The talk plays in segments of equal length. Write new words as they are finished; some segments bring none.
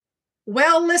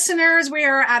Well, listeners, we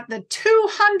are at the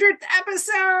 200th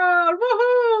episode.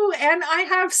 Woohoo! And I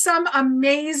have some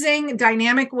amazing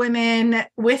dynamic women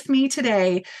with me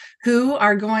today who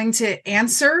are going to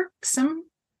answer some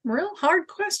real hard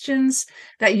questions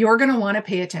that you're going to want to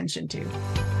pay attention to.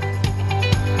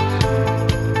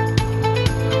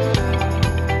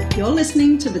 You're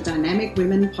listening to the Dynamic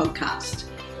Women podcast.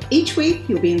 Each week,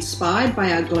 you'll be inspired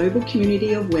by our global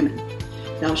community of women.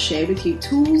 They'll share with you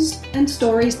tools and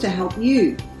stories to help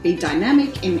you be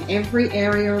dynamic in every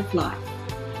area of life.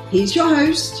 He's your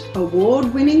host,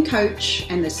 award-winning coach,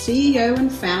 and the CEO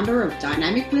and founder of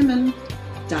Dynamic Women,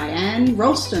 Diane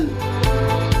Ralston.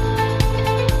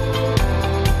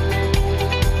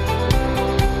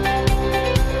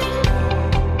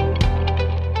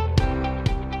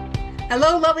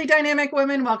 Hello, lovely dynamic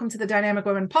women. Welcome to the Dynamic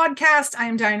Women podcast. I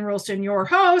am Diane Ralston, your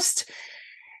host.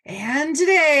 And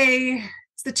today,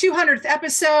 it's the 200th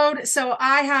episode, so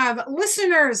I have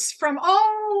listeners from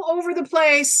all over the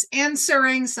place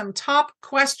answering some top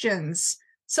questions.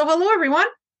 So hello, everyone.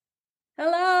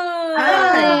 Hello.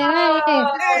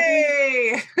 Hi.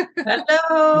 Hey.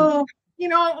 Hello. You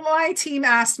know, my team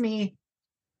asked me,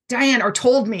 Diane, or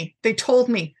told me,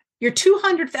 your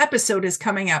 200th episode is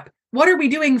coming up. What are we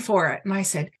doing for it? And I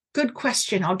said, good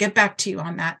question. I'll get back to you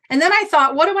on that. And then I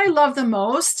thought, what do I love the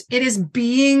most? It is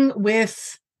being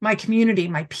with my community,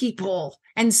 my people.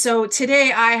 And so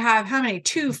today I have how many?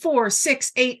 2, 4,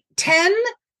 6, 8, 10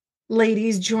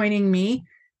 ladies joining me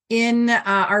in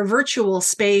our virtual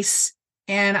space.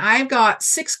 And I've got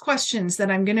 6 questions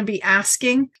that I'm going to be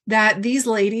asking that these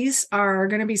ladies are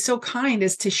going to be so kind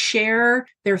as to share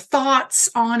their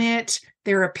thoughts on it,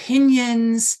 their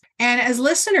opinions. And as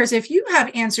listeners, if you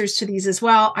have answers to these as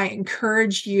well, I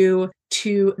encourage you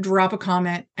to drop a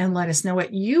comment and let us know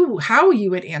how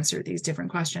you would answer these different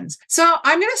questions. So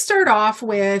I'm going to start off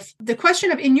with the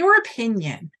question of, in your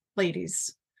opinion,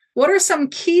 ladies, what are some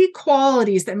key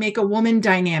qualities that make a woman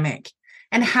dynamic?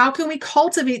 And how can we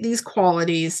cultivate these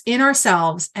qualities in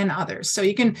ourselves and others? So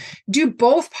you can do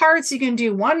both parts. You can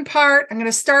do one part. I'm going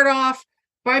to start off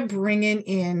by bringing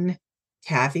in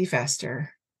Kathy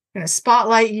Fester. I'm going to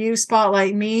spotlight you,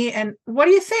 spotlight me. And what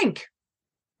do you think?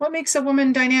 What makes a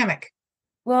woman dynamic?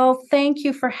 Well, thank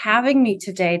you for having me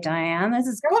today, Diane. This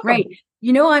is You're great. welcome.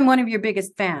 You know, I'm one of your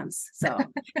biggest fans. So,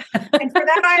 And for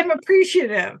that, I am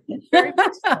appreciative. Very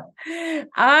much so.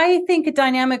 I think a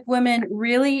dynamic woman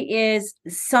really is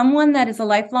someone that is a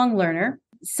lifelong learner,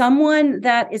 someone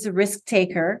that is a risk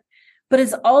taker, but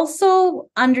is also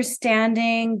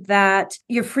understanding that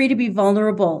you're free to be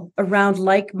vulnerable around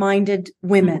like-minded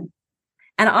women.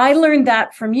 And I learned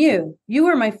that from you. You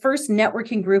were my first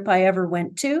networking group I ever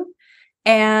went to.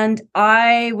 And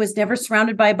I was never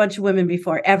surrounded by a bunch of women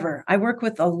before, ever. I work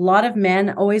with a lot of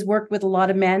men, always worked with a lot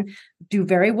of men, do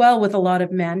very well with a lot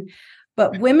of men.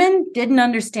 But women didn't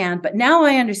understand. But now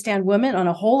I understand women on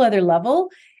a whole other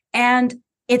level. And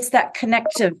it's that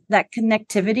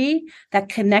connectivity, that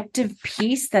connective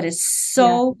piece that is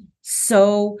so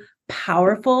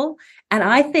powerful. And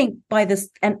I think by this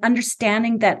and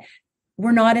understanding that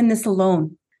we're not in this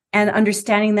alone, and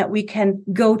understanding that we can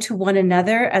go to one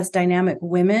another as dynamic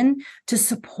women to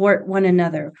support one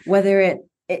another, whether in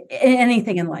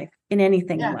anything in life, in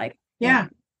life. Yeah.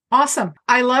 Awesome.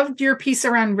 I loved your piece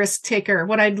around risk taker.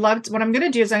 What I'm going to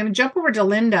do is I'm going to jump over to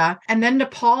Linda and then to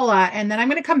Paula, and then I'm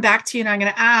going to come back to you and I'm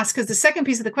going to ask, because the second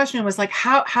piece of the question was like,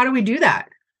 how do we do that?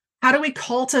 How do we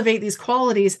cultivate these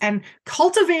qualities? And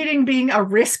cultivating being a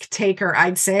risk taker,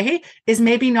 I'd say, is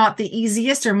maybe not the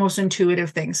easiest or most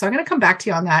intuitive thing. So I'm going to come back to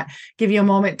you on that, give you a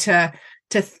moment to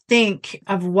think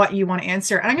of what you want to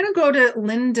answer. And I'm going to go to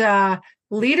Linda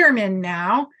Lederman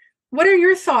now. What are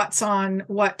your thoughts on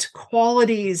what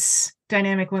qualities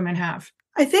dynamic women have?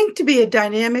 I think to be a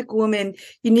dynamic woman,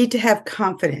 you need to have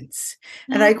confidence.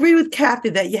 And I agree with Kathy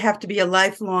that you have to be a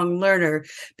lifelong learner,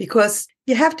 because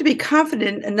you have to be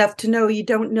confident enough to know you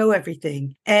don't know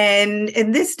everything. And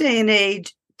in this day and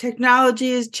age, technology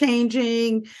is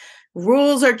changing,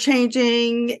 rules are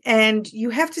changing, and you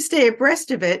have to stay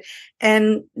abreast of it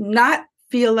and not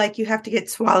feel like you have to get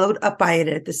swallowed up by it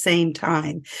at the same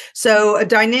time. So a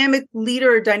dynamic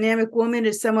leader, a dynamic woman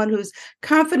is someone who's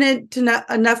confident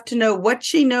enough to know what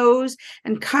she knows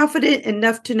and confident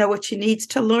enough to know what she needs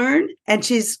to learn. And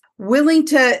she's willing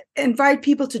to invite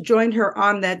people to join her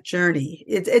on that journey.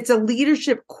 It's a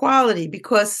leadership quality,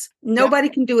 because nobody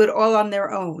can do it all on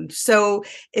their own. So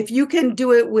if you can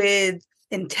do it with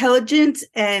intelligence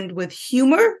and with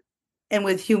humor, and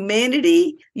with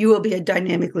humanity, you will be a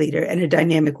dynamic leader and a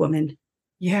dynamic woman.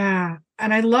 Yeah.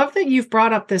 And I love that you've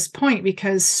brought up this point,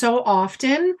 because so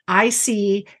often I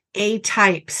see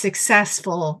A-type,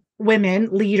 successful, women,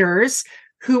 leaders,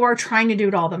 who are trying to do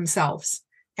it all themselves.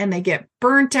 And they get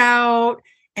burnt out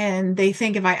and they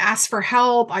think if I ask for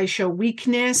help, I show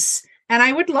weakness. And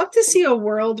I would love to see a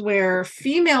world where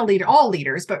all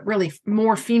leaders, but really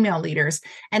more female leaders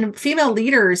and female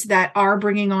leaders that are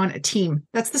bringing on a team.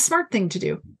 That's the smart thing to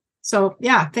do. So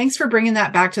yeah, thanks for bringing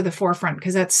that back to the forefront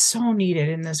because that's so needed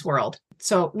in this world.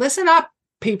 So listen up,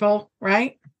 people,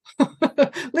 right?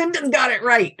 Linda's got it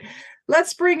right.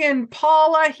 Let's bring in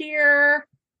Paula here.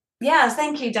 Yeah,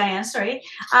 thank you, Diane. Sorry.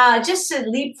 Just to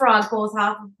leapfrog both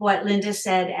off of what Linda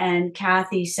said and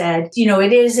Kathy said,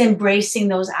 it is embracing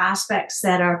those aspects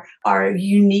that are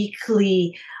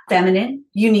uniquely feminine,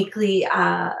 uniquely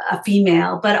a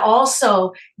female, but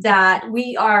also that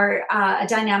we are a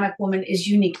dynamic woman is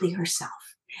uniquely herself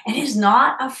and is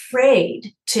not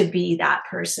afraid to be that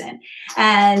person.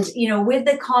 And, with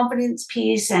the confidence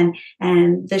piece and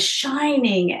the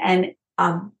shining and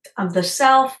of the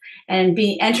self and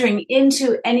entering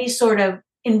into any sort of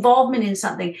involvement in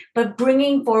something, but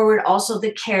bringing forward also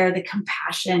the care, the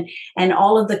compassion, and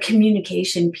all of the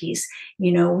communication piece.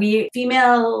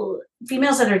 Females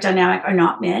that are dynamic are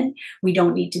not men. We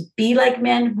don't need to be like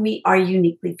men. We are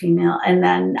uniquely female.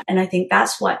 And I think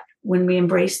that's when we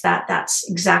embrace that, that's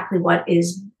exactly what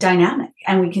is dynamic,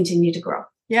 and we continue to grow.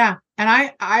 Yeah. And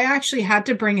I actually had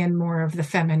to bring in more of the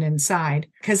feminine side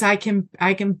because I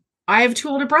have two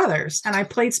older brothers and I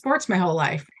played sports my whole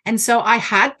life. And so I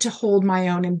had to hold my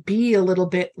own and be a little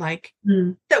bit like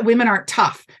that women aren't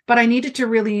tough, but I needed to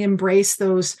really embrace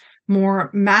those more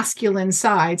masculine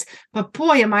sides. But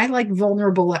boy, am I like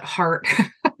vulnerable at heart.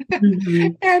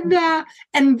 And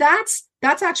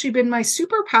that's actually been my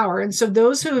superpower. And so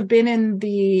those who have been in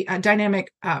the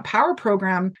dynamic power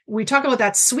program, we talk about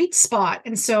that sweet spot.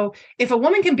 And so if a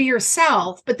woman can be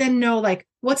herself, but then know like,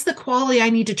 what's the quality I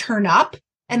need to turn up?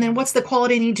 And then what's the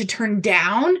quality I need to turn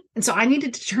down? And so I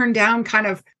needed to turn down kind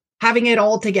of having it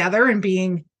all together and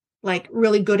being like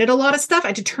really good at a lot of stuff. I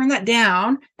had to turn that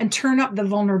down and turn up the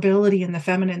vulnerability in the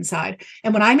feminine side.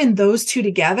 And when I'm in those two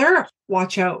together,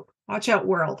 watch out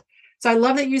world. So I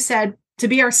love that you said to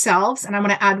be ourselves. And I'm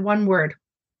going to add one word.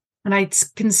 And I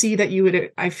can see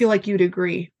that I feel like you'd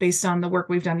agree based on the work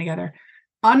we've done together.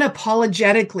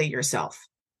 Unapologetically yourself,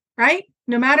 right?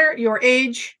 No matter your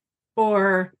age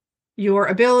or your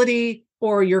ability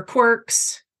or your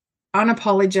quirks,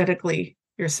 unapologetically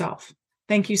yourself.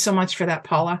 Thank you so much for that,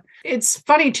 Paula. It's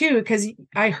funny too, because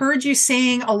I heard you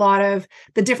saying a lot of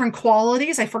the different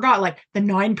qualities. I forgot like the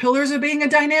 9 pillars of being a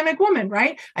dynamic woman,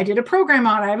 right? I did a program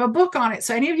on it. I have a book on it.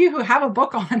 So any of you who have a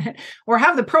book on it or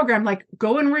have the program, like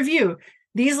go and review.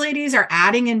 These ladies are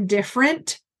adding in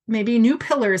different maybe new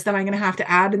pillars that I'm going to have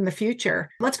to add in the future.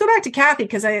 Let's go back to Kathy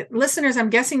because listeners, I'm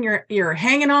guessing you're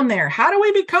hanging on there. How do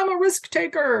we become a risk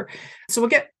taker? So we'll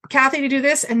get Kathy to do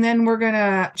this and then we're going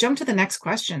to jump to the next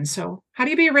question. So how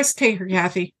do you be a risk taker,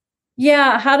 Kathy?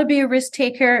 Yeah, how to be a risk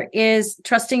taker is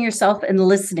trusting yourself and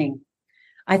listening.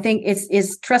 I think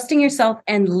it's trusting yourself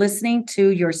and listening to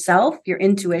yourself, your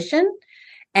intuition,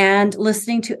 and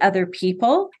listening to other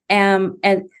people. And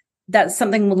that's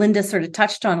something Melinda sort of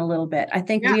touched on a little bit. I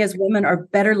think we as women are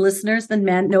better listeners than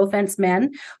men. No offense,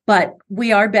 men, but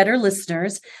we are better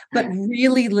listeners, but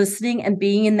really listening and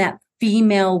being in that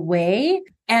female way.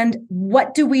 And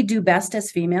what do we do best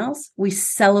as females? We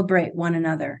celebrate one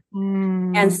another.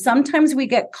 And sometimes we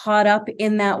get caught up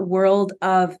in that world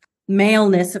of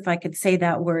maleness, if I could say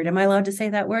that word. Am I allowed to say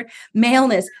that word?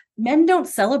 Maleness. Men don't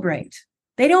celebrate.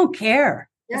 They don't care.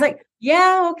 Yeah. It's like,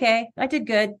 yeah, okay, I did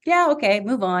good. Yeah, okay,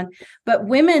 move on. But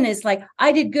women is like,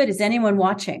 I did good. Is anyone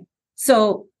watching?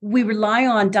 So we rely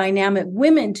on dynamic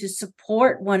women to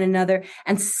support one another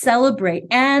and celebrate.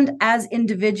 And as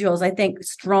individuals, I think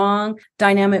strong,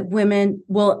 dynamic women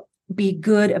will be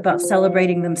good about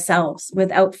celebrating themselves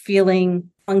without feeling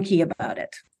funky about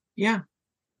it. Yeah.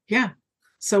 Yeah.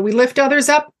 So we lift others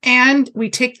up and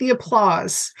we take the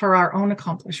applause for our own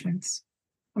accomplishments.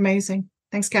 Amazing.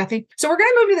 Thanks, Kathy. So we're going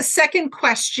to move to the second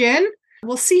question.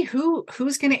 We'll see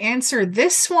who's going to answer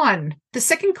this one. The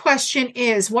second question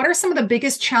is, what are some of the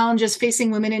biggest challenges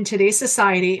facing women in today's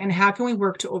society and how can we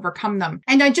work to overcome them?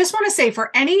 And I just want to say for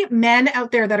any men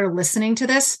out there that are listening to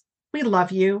this, we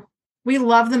love you. We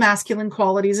love the masculine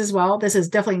qualities as well. This is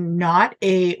definitely not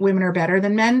a women are better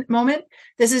than men moment.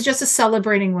 This is just a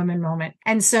celebrating women moment.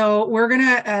 And so we're going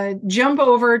to jump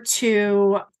over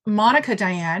to Monica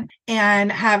Diane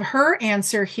and have her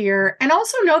answer here. And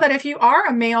also know that if you are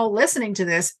a male listening to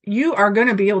this, you are going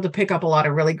to be able to pick up a lot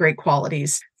of really great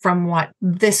qualities from what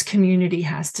this community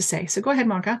has to say. So go ahead,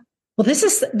 Monica. Well, this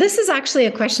is actually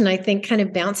a question I think kind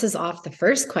of bounces off the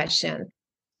first question.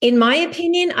 In my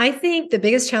opinion, I think the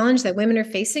biggest challenge that women are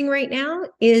facing right now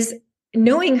is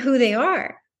knowing who they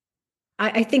are.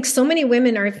 I think so many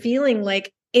women are feeling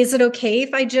like, is it okay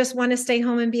if I just want to stay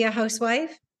home and be a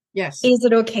housewife? Yes. Is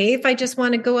it okay if I just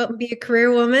want to go out and be a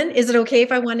career woman? Is it okay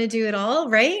if I want to do it all?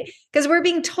 Right? Because we're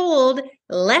being told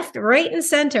left, right, and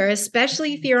center,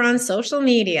 especially if you're on social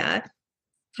media,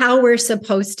 how we're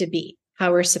supposed to be,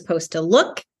 how we're supposed to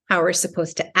look, how we're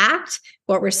supposed to act,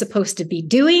 what we're supposed to be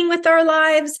doing with our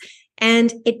lives.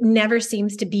 And it never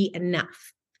seems to be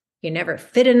enough. You're never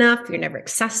fit enough. You're never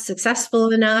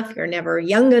successful enough. You're never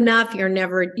young enough.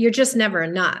 You're just never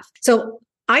enough. So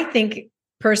I think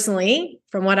personally,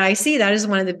 from what I see, that is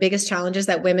one of the biggest challenges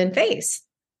that women face.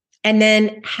 And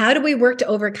then how do we work to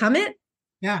overcome it?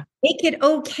 Yeah. Make it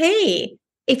okay.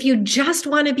 If you just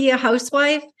want to be a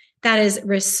housewife, that is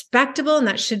respectable and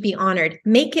that should be honored.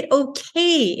 Make it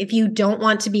okay if you don't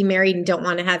want to be married and don't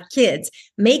want to have kids.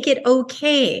 Make it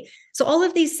okay. So all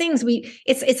of these things,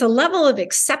 it's a level of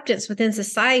acceptance within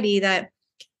society that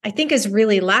I think is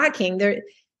really lacking.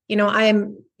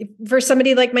 For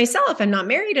somebody like myself, I'm not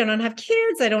married, I don't have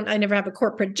kids, I never have a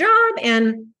corporate job.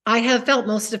 And I have felt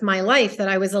most of my life that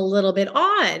I was a little bit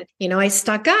odd. I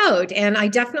stuck out and I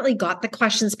definitely got the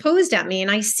questions posed at me. And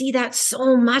I see that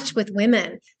so much with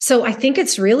women. So I think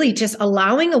it's really just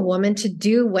allowing a woman to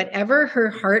do whatever her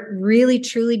heart really,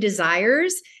 truly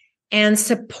desires and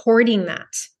supporting that.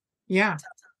 Yeah.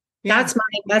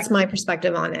 That's my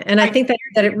perspective on it. And I think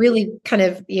that it really kind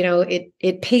of,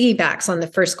 it piggybacks on the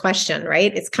first question,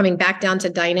 right? It's coming back down to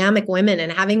dynamic women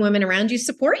and having women around you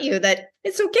support you, that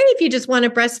it's okay if you just want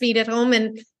to breastfeed at home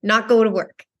and not go to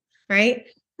work. Right.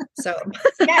 So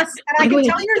yes. And I can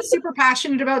tell you're super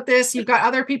passionate about this. You've got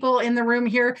other people in the room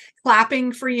here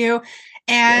clapping for you.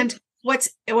 And what's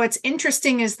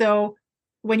interesting is though,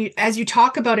 as you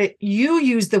talk about it, you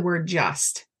use the word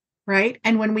just. Right.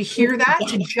 And when we hear that,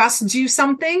 to just do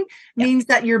something means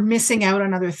that you're missing out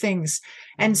on other things.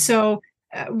 And so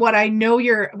what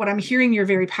I'm hearing you're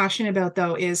very passionate about,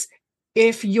 though, is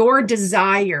if your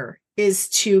desire is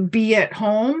to be at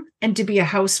home and to be a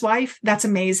housewife, that's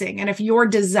amazing. And if your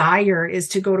desire is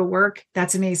to go to work,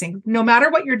 that's amazing. No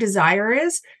matter what your desire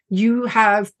is, you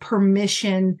have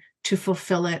permission to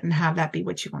fulfill it and have that be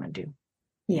what you want to do.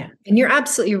 Yeah. And you're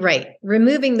absolutely right.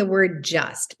 Removing the word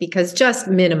just, because just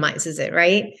minimizes it,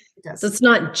 right? It does. So it's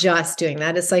not just doing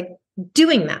that. It's like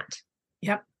doing that.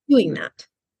 Yep. Doing that.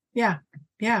 Yeah.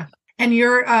 Yeah. And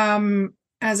you're,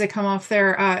 as I come off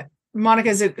there, Monica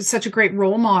is such a great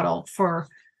role model for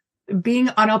being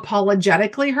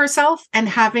unapologetically herself and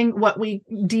having what we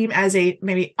deem as a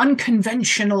maybe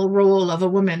unconventional role of a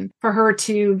woman, for her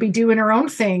to be doing her own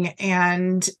thing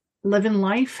and living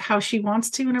life how she wants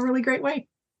to in a really great way.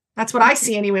 That's what I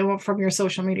see anyway from your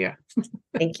social media.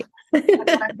 Thank you. That's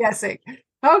what I'm guessing.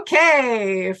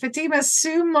 Okay, Fatima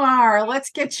Sumar, let's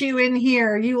get you in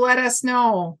here. You let us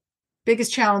know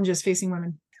biggest challenges facing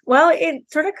women. Well, it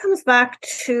sort of comes back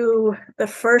to the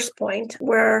first point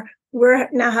where we're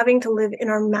now having to live in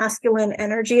our masculine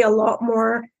energy a lot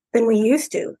more than we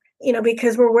used to,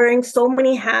 because we're wearing so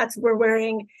many hats. We're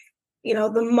wearing,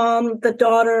 the mom, the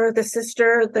daughter, the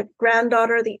sister, the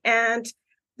granddaughter, the aunt,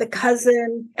 the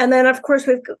cousin. And then of course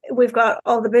we've got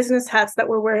all the business hats that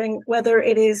we're wearing, whether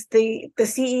it is the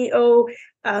CEO,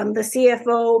 the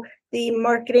CFO, the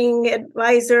marketing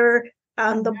advisor,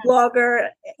 the blogger,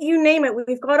 you name it.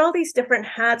 We've got all these different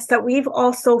hats that we've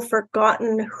also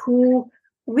forgotten who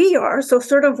we are. So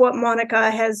sort of what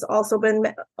Monica has also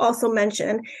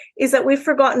mentioned is that we've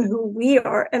forgotten who we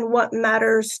are and what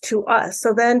matters to us.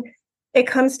 So then it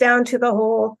comes down to the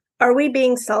whole, are we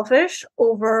being selfish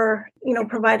over,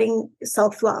 providing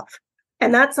self-love?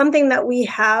 And that's something that we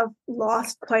have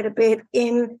lost quite a bit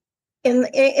in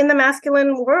the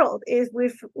masculine world, is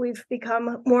we've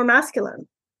become more masculine.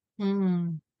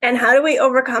 Mm. And how do we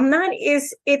overcome that?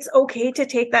 Is it's okay to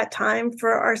take that time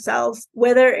for ourselves,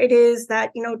 whether it is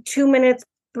that, 2 minutes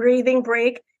breathing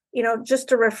break, just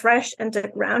to refresh and to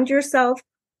ground yourself,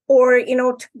 or,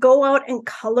 to go out and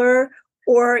color,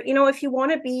 or, if you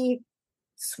want to be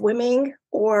swimming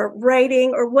or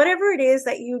writing or whatever it is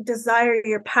that you desire,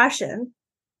 your passion,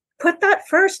 put that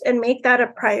first and make that a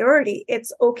priority.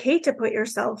 It's okay to put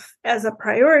yourself as a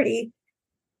priority,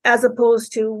 as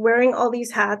opposed to wearing all these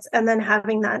hats and then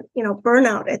having that,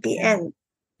 burnout at the end.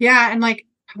 Yeah. And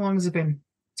how long has it been?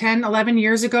 10, 11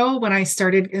 years ago when I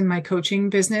started in my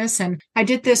coaching business. And I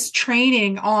did this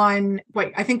training on what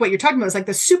you're talking about is like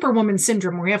the superwoman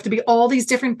syndrome, where you have to be all these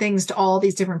different things to all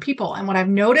these different people. And what I've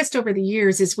noticed over the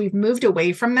years is we've moved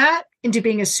away from that into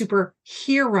being a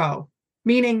superhero.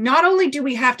 Meaning, not only do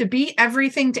we have to be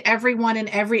everything to everyone in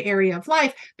every area of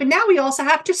life, but now we also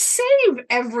have to save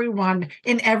everyone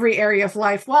in every area of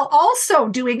life while also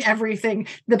doing everything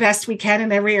the best we can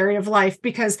in every area of life,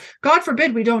 because God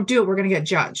forbid we don't do it, we're going to get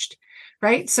judged,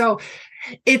 right? So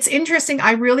it's interesting.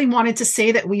 I really wanted to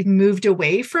say that we've moved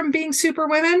away from being super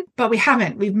women, but we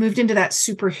haven't. We've moved into that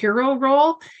superhero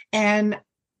role. And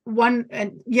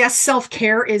yes,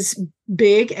 self-care is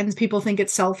big and people think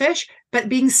it's selfish, but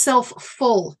being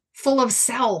full of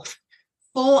self,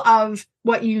 full of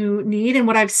what you need. And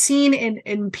what I've seen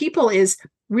in people is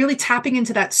really tapping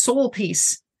into that soul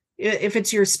piece. If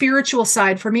it's your spiritual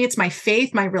side, for me, it's my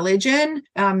faith, my religion,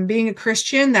 being a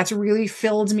Christian, that's really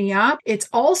filled me up. It's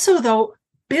also, though,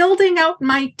 building out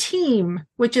my team,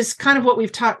 which is kind of what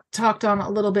we've talked on a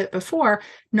little bit before,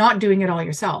 not doing it all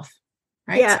yourself.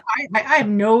 Right. Yeah. So I have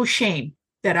no shame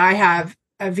that I have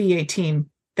a VA team,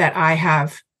 that I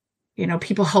have,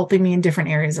 people helping me in different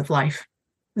areas of life.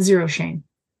 Zero shame.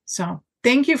 So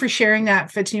thank you for sharing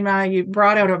that, Fatima. You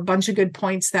brought out a bunch of good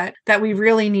points that we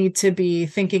really need to be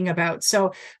thinking about.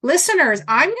 So listeners,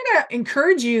 I'm going to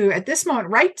encourage you at this moment,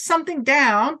 write something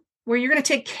down where you're going to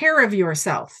take care of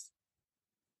yourself.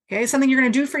 Okay, something you're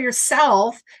going to do for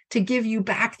yourself to give you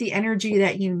back the energy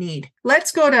that you need.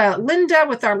 Let's go to Linda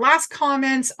with our last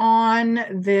comments on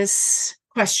this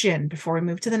question before we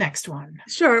move to the next one.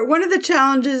 Sure. One of the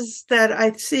challenges that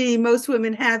I see most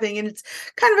women having, and it's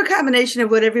kind of a combination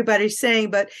of what everybody's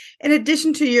saying, but in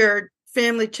addition to your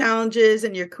family challenges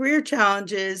and your career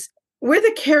challenges, we're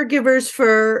the caregivers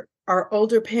for our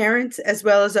older parents, as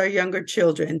well as our younger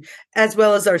children, as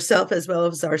well as ourselves, as well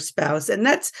as our spouse. And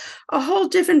that's a whole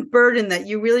different burden that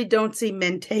you really don't see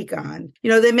men take on.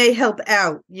 They may help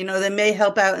out, they may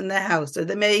help out in the house, or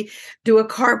they may do a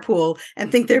carpool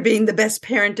and think they're being the best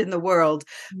parent in the world.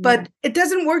 But it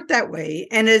doesn't work that way.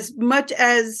 And as much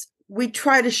as we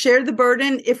try to share the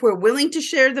burden, if we're willing to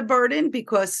share the burden,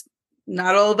 because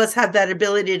not all of us have that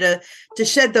ability to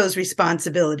shed those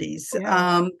responsibilities.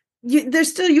 Yeah. They're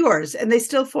still yours and they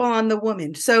still fall on the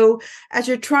woman. So as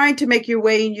you're trying to make your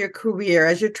way in your career,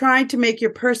 as you're trying to make your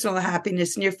personal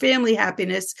happiness and your family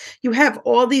happiness, you have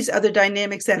all these other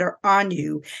dynamics that are on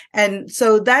you. And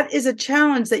so that is a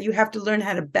challenge that you have to learn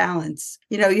how to balance.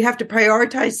 You have to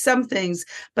prioritize some things,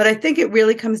 but I think it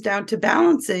really comes down to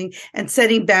balancing and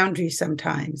setting boundaries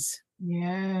sometimes.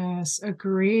 Yes,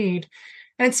 agreed.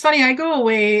 And it's funny, I go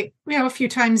away, a few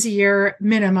times a year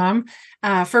minimum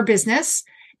for business.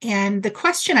 And the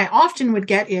question I often would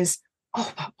get is,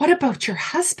 oh, but what about your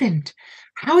husband?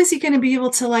 How is he going to be able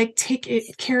to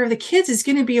take care of the kids? Is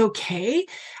he going to be okay?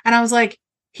 And I was like,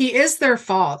 he is their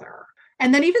father.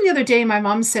 And then even the other day, my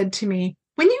mom said to me,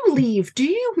 when you leave, do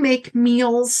you make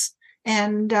meals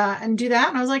and do that?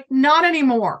 And I was like, not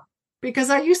anymore, because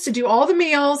I used to do all the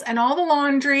meals and all the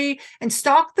laundry and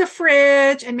stock the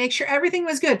fridge and make sure everything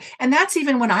was good. And that's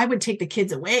even when I would take the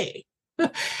kids away. And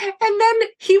then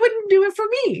he wouldn't do it for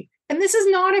me. And this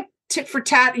is not a tit for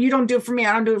tat. You don't do it for me,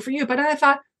 I don't do it for you. But I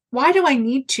thought, why do I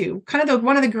need to? Kind of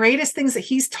one of the greatest things that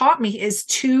he's taught me is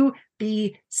to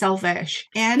be selfish.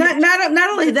 And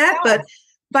not only that,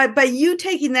 but by you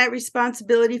taking that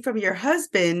responsibility from your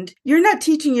husband, you're not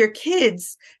teaching your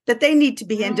kids that they need to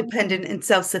be independent and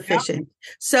self-sufficient.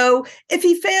 Yep. So if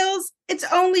he fails, it's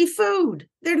only food.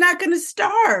 They're not going to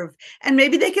starve. And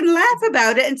maybe they can laugh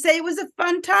about it and say it was a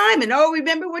fun time. And,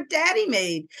 remember what daddy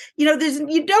made. You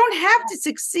don't have to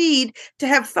succeed to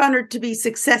have fun or to be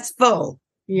successful.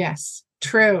 Yes,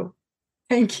 true.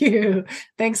 Thank you.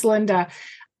 Thanks, Linda.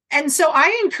 And so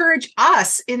I encourage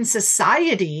us in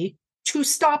society to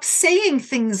stop saying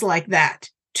things like that,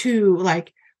 to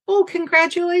oh,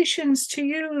 congratulations to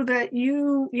you that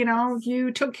you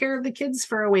took care of the kids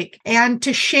for a week, and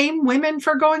to shame women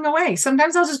for going away.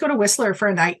 Sometimes I'll just go to Whistler for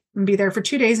a night and be there for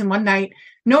 2 days and one night.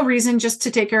 No reason, just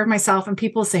to take care of myself. And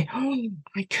people say, oh,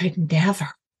 I could never.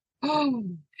 Oh,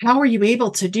 how are you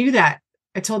able to do that?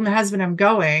 I told my husband I'm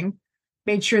going,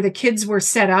 made sure the kids were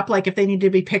set up, like if they needed to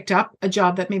be picked up, a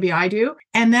job that maybe I do.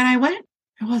 And then I went.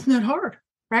 It wasn't that hard.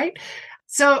 Right?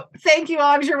 So thank you.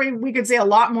 I'm sure we could say a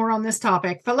lot more on this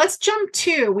topic, but let's jump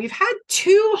to, we've had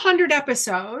 200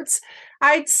 episodes.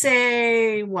 I'd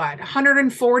say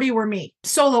 140 were me,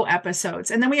 solo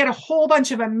episodes. And then we had a whole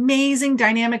bunch of amazing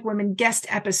dynamic women guest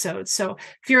episodes. So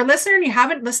if you're a listener and you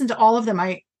haven't listened to all of them,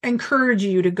 I encourage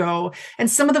you to go. And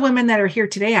some of the women that are here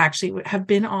today actually have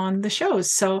been on the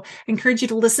shows. So I encourage you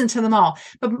to listen to them all.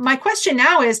 But my question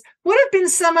now is, what have been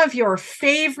some of your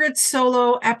favorite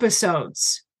solo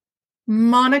episodes?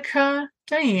 Monica,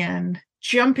 Diane,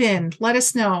 jump in. Let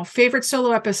us know. Favorite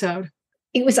solo episode?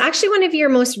 It was actually one of your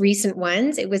most recent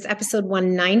ones. It was episode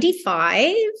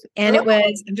 195. And it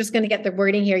was, I'm just going to get the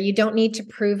wording here. You don't need to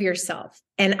prove yourself.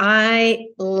 And I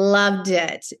loved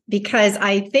it because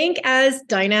I think as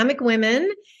dynamic women,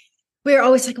 we're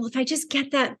always like, well, if I just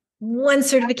get that one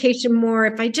certification more,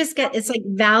 if I just get, it's like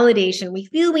validation. We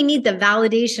feel we need the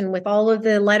validation with all of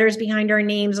the letters behind our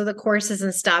names or the courses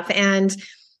and stuff. And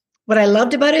what I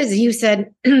loved about it is you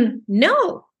said,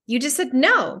 no, you just said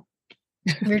no.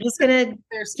 We're just going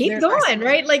to keep going,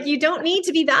 right? Like you don't need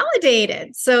to be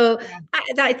validated. So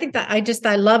I think that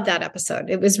I love that episode.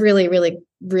 It was really, really,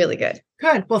 really good.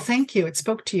 Good. Well, thank you. It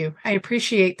spoke to you. I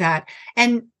appreciate that.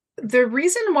 And the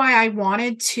reason why I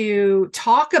wanted to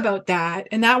talk about that,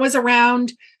 and that was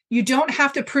around, you don't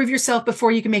have to prove yourself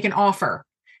before you can make an offer.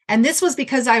 And this was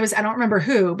because I don't remember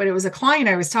who, but it was a client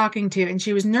I was talking to, and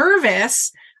she was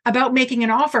nervous about making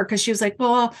an offer because she was like,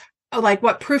 well, like,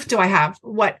 what proof do I have?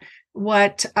 What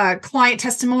client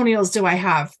testimonials do I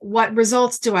have? What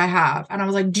results do I have? And I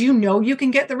was like, do you know you can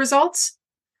get the results?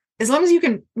 As long as you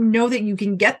can know that you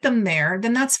can get them there,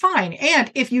 then that's fine.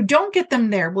 And if you don't get them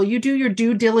there, will you do your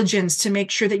due diligence to make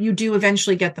sure that you do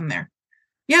eventually get them there?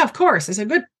 Yeah, of course. I said,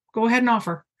 good, go ahead and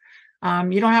offer.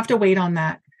 You don't have to wait on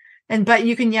that. But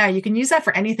you can use that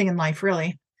for anything in life,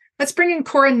 really. Let's bring in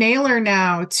Cora Naylor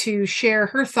now to share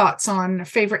her thoughts on a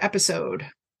favorite episode.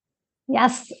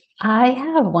 Yes, I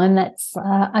have one that's,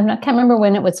 can't remember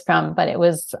when it was from, but it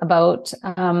was about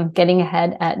getting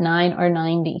ahead at 9 or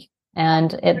 90.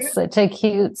 And it's a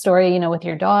cute story, with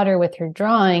your daughter, with her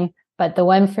drawing. But the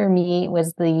one for me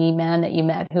was the man that you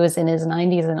met who was in his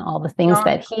 90s and all the things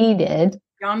that he did.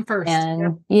 John First.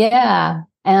 And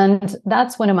and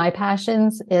that's one of my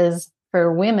passions is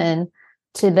for women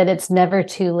that it's never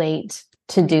too late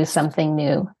to do something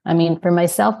new. I mean, for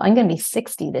myself, I'm going to be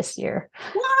 60 this year.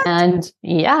 What? And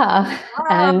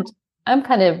and I'm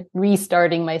kind of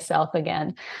restarting myself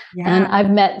again. Yeah. And I've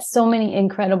met so many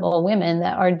incredible women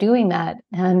that are doing that.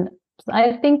 And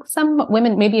I think some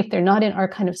women, maybe if they're not in our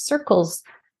kind of circles,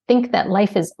 think that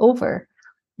life is over.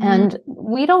 Mm-hmm. And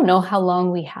we don't know how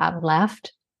long we have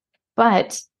left,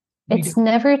 but it's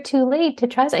never too late to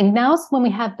try. And now's when we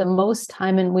have the most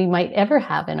time and we might ever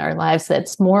have in our lives.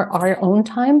 That's more our own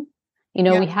time.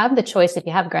 We have the choice if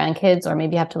you have grandkids or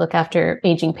maybe you have to look after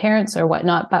aging parents or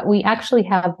whatnot, but we actually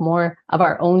have more of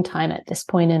our own time at this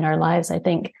point in our lives, I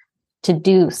think, to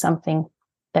do something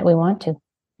that we want to.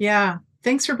 Yeah.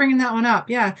 Thanks for bringing that one up.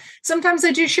 Yeah. Sometimes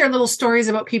I do share little stories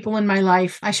about people in my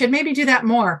life. I should maybe do that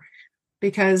more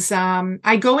because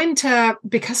I go into,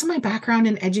 because of my background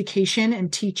in education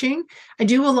and teaching, I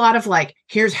do a lot of like,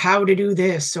 here's how to do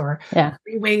this or 3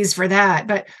 ways for that.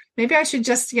 But maybe I should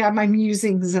just, my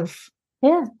musings of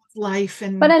life.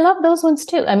 But I love those ones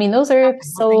too. I mean, those are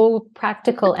so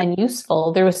practical and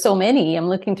useful. There were so many. I'm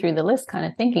looking through the list kind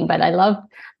of thinking, but I love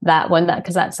that one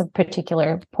because that's a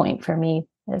particular point for me.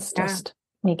 It's just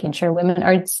making sure women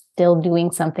are still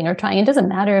doing something or trying. It doesn't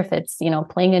matter if it's,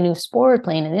 playing a new sport,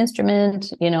 playing an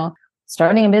instrument,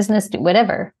 starting a business,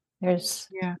 whatever. There's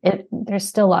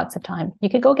still lots of time. You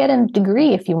could go get a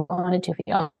degree if you wanted to, if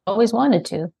you always wanted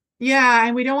to. Yeah.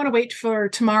 And we don't want to wait for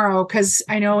tomorrow because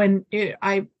I know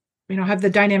I have the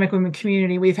Dynamic Women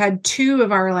community. We've had 2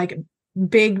 of our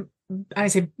big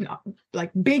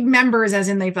members, as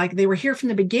in they were here from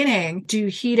the beginning,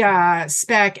 Duhita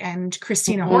Speck and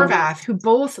Christina Horvath, who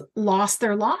both lost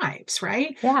their lives,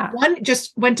 right? Yeah. One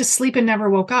just went to sleep and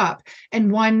never woke up,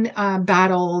 and one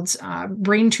battled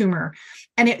brain tumor.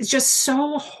 And it's just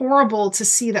so horrible to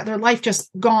see that their life just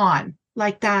gone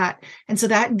like that. And so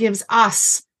that gives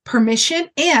us permission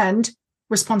and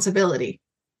responsibility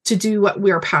to do what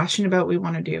we're passionate about, we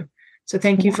want to do. So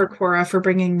thank you for Cora for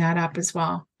bringing that up as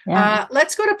well. Yeah.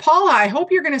 Let's go to Paula. I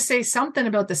hope you're going to say something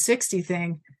about the 60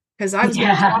 thing because I was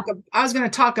going to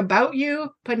talk about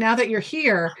you, but now that you're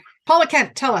here, Paula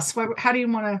Kent, tell us what do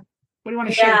you want to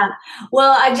share? Yeah.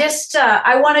 Well,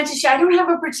 I wanted to share, I don't have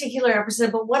a particular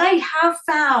episode, but what I have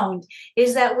found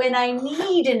is that when I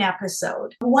need an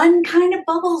episode, one kind of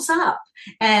bubbles up.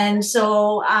 And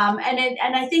so,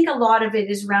 and I think a lot of it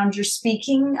is around your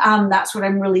speaking. That's what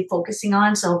I'm really focusing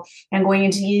on. So I'm going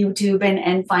into YouTube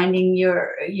and finding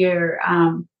your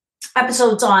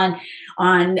episodes on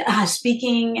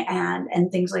speaking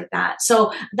and things like that.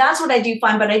 So that's what I do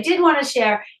find. But I did want to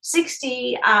share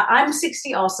 60. I'm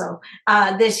 60 also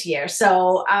this year.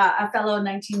 So a fellow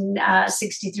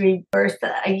 1963 birth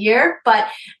a year, but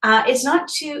it's not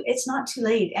too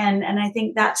late. And I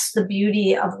think that's the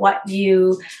beauty of what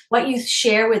you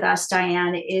share with us,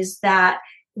 Diane, is that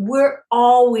we're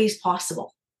always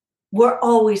possible. We're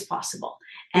always possible.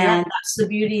 And that's the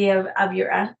beauty of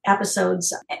your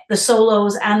episodes, the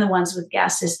solos and the ones with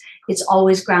guests, is it's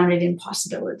always grounded in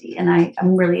possibility. And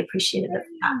I'm really appreciative of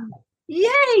that.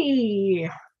 Yay!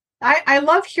 I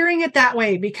love hearing it that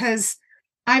way, because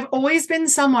I've always been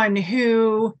someone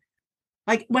who,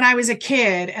 like when I was a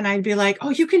kid and I'd be like, oh,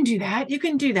 you can do that. You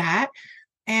can do that.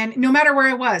 And no matter where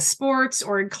I was, sports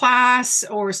or in class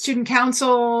or student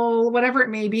council, whatever it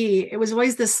may be, it was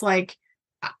always this like,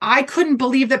 I couldn't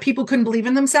believe that people couldn't believe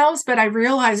in themselves, but I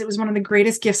realized it was one of the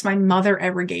greatest gifts my mother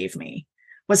ever gave me,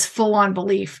 was full on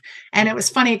belief. And it was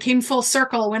funny. It came full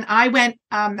circle when I went,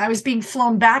 I was being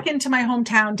flown back into my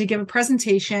hometown to give a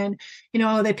presentation. You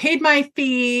know, they paid my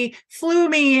fee, flew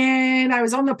me in. I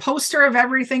was on the poster of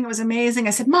everything. It was amazing.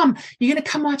 I said, Mom, you going to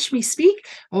come watch me speak?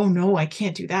 Oh no, I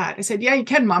can't do that. I said, yeah, you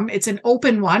can, Mom. It's an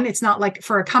open one. It's not like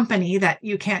for a company that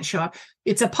you can't show up.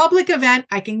 It's a public event.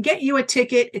 I can get you a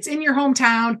ticket. It's in your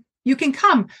hometown. You can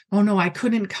come. Oh no, I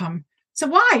couldn't come. So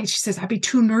why? She says, I'd be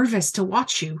too nervous to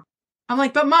watch you. I'm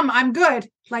like, but Mom, I'm good.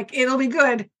 Like, it'll be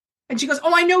good. And she goes,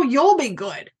 oh, I know you'll be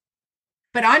good,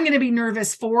 but I'm going to be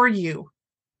nervous for you.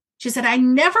 She said, I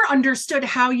never understood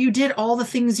how you did all the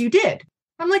things you did.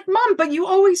 I'm like, Mom, but you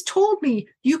always told me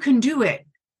you can do it.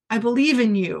 I believe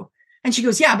in you. And she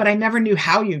goes, yeah, but I never knew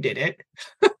how you did it.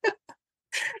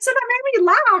 So that made me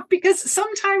laugh, because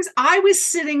sometimes I was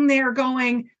sitting there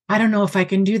going, I don't know if I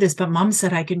can do this, but Mom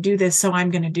said I can do this, so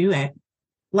I'm going to do it.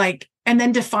 Like, and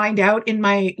then to find out in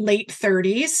my late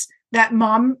 30s that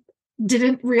Mom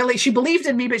didn't really, she believed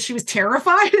in me, but she was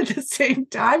terrified at the same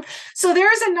time. So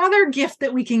there's another gift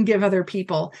that we can give other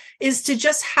people, is to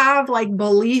just have like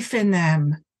belief in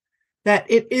them, that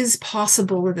it is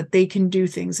possible that they can do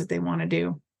things that they want to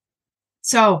do.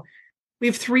 So we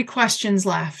have 3 questions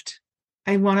left.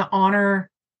 I want to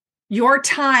honor your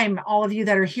time, all of you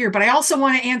that are here, but I also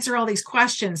want to answer all these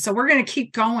questions. So we're going to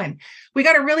keep going. We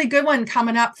got a really good one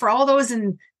coming up for all those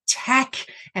in tech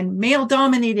and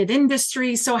male-dominated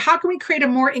industries. So how can we create a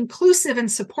more inclusive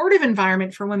and supportive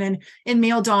environment for women in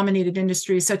male-dominated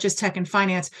industries, such as tech and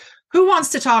finance? Who wants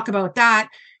to talk about that?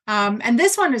 And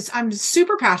this one is, I'm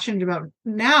super passionate about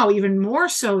now, even more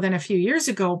so than a few years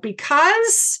ago,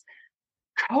 because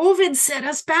COVID set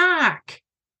us back.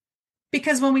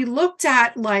 Because when we looked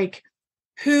at like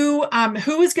who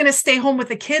was going to stay home with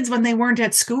the kids when they weren't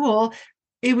at school,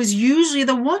 it was usually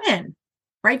the woman,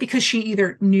 right? Because she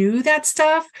either knew that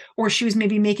stuff, or she was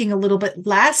maybe making a little bit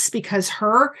less because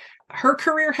her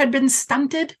career had been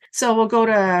stunted. So we'll go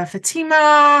to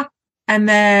Fatima, and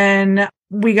then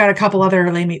we got a couple other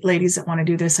ladies that want to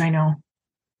do this, I know.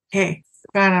 Okay,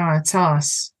 Fatima, tell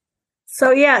us.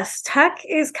 So yes, tech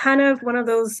is kind of one of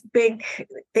those big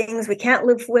things. We can't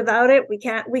live without it. We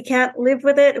can't live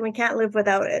with it, and we can't live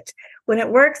without it. When it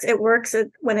works, it works.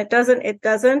 When it doesn't, it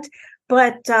doesn't.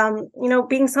 But,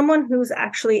 being someone who's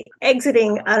actually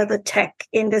exiting out of the tech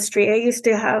industry, I used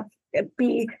to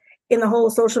be in the whole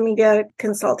social media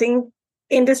consulting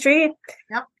industry.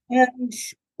 Yep. And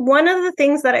one of the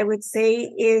things that I would say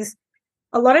is,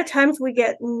 a lot of times we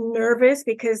get nervous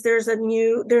because there's a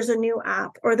new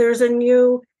app, or there's a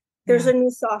new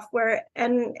software.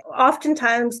 And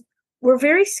oftentimes we're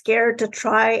very scared to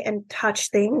try and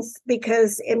touch things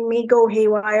because it may go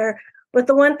haywire. But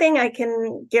the one thing I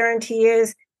can guarantee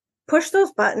is push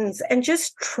those buttons and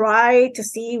just try to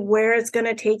see where it's going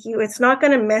to take you. It's not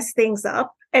going to mess things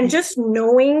up. And just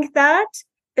knowing that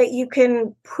you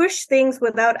can push things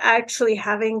without actually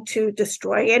having to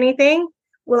destroy anything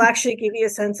will actually give you a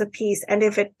sense of peace. And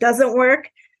if it doesn't work,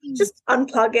 just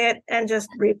unplug it and just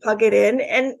replug it in.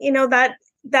 And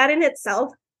that in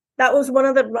itself, that was one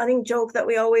of the running joke that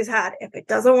we always had. If it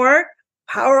doesn't work,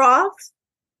 power off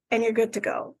and you're good to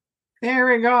go. There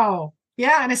we go.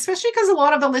 Yeah. And especially because a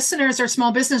lot of the listeners are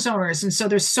small business owners. And so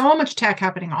there's so much tech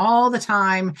happening all the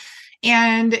time,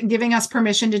 and giving us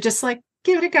permission to just like,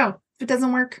 give it a go. If it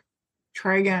doesn't work,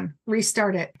 try again,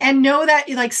 restart it, and know that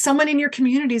like someone in your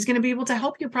community is going to be able to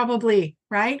help you probably,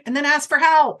 right? And then ask for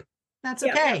help. That's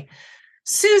okay. Yeah.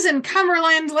 Susan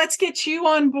Cumberland, let's get you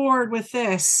on board with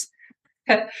this.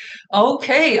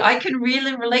 Okay, I can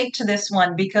really relate to this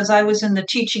one because I was in the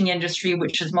teaching industry,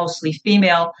 which is mostly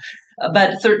female.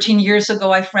 But 13 years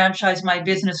ago, I franchised my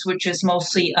business, which is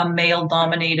mostly a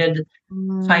male-dominated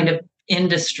kind of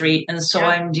industry. And so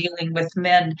I'm dealing with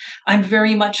men. I'm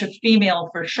very much a female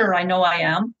for sure. I know I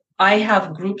am. I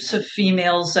have groups of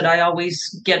females that I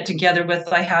always get together with.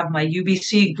 I have my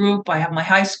UBC group. I have my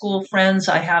high school friends.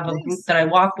 I have a group that I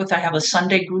walk with. I have a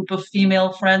Sunday group of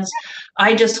female friends.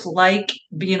 I just like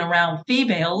being around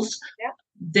females.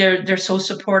 They're so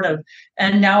supportive.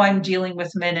 And now I'm dealing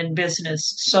with men in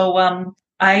business. So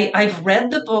I've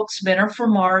read the books, Men Are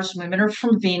From Mars, Women Are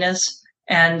From Venus,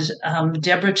 and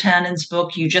Deborah Tannen's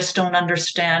book, You Just Don't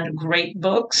Understand, great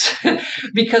books,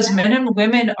 because men and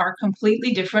women are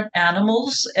completely different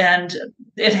animals. And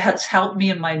it has helped me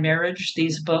in my marriage,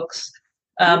 these books.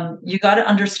 You got to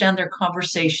understand their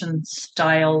conversation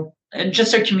style and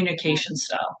just their communication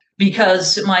style,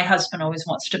 because my husband always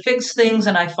wants to fix things,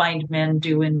 and I find men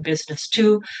do in business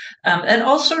too, and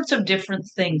all sorts of different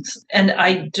things. And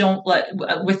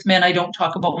with men, I don't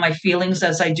talk about my feelings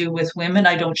as I do with women.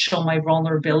 I don't show my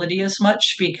vulnerability as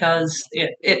much, because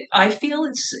I feel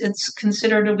it's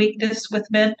considered a weakness with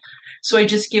men. So I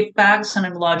just give facts, and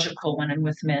I'm logical when I'm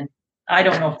with men. I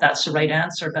don't know if that's the right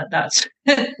answer, but that's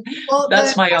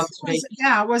that's my observation.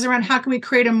 It was around how can we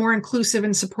create a more inclusive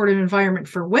and supportive environment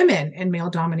for women in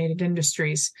male-dominated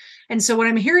industries. And so what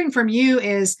I'm hearing from you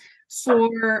is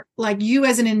for like you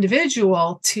as an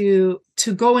individual to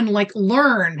go and like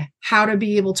learn how to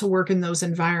be able to work in those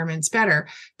environments better.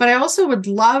 But I also would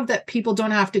love that people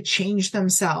don't have to change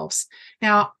themselves.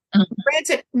 Now,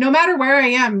 granted, no matter where I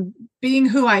am, being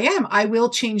who I am, I will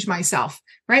change myself,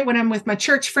 right? When I'm with my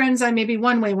church friends, I may be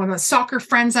one way. When I'm with soccer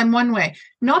friends, I'm one way.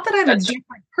 Not that I'm a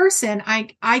different person.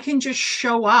 I can just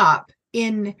show up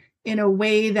in a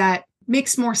way that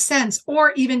makes more sense,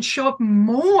 or even show up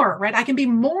more, right? I can be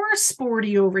more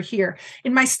sporty over here.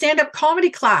 In my stand-up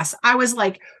comedy class, I was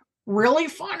like really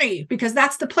funny because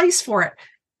that's the place for it.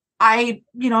 I,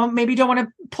 maybe don't want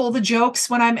to pull the jokes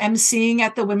when I'm emceeing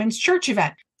at the women's church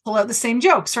event. Pull out the same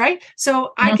jokes, right?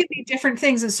 So I can be different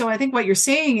things. And so I think what you're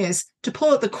saying is to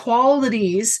pull out the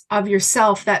qualities of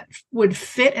yourself that would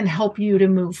fit and help you to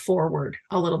move forward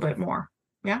a little bit more.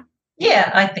 Yeah? Yeah,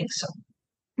 I think so.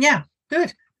 Yeah,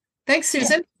 good. Thanks,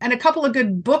 Susan. Yeah. And a couple of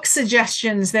good book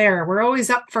suggestions there. We're always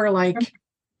up for like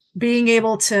being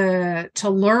able to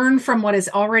learn from what is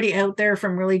already out there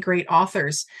from really great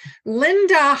authors.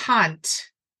 Linda Hunt,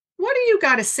 what do you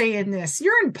got to say in this?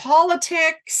 You're in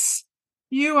politics.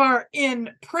 You are in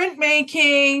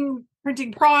printmaking,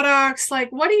 printing products.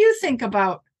 Like, what do you think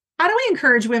about how do we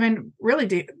encourage women really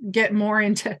to get more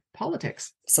into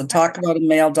politics? So talk about a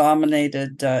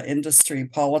male-dominated industry,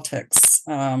 politics.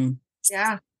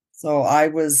 Yeah. So I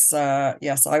was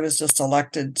just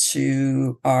elected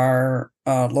to our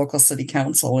local city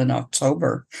council in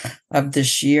October of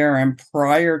this year. And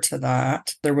prior to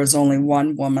that, there was only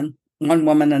one woman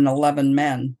and 11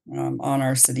 men on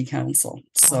our city council.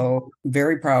 So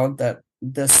very proud that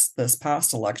this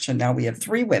past election, now we have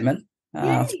 3 women,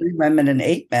 3 women and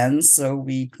 8 men. So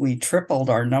we tripled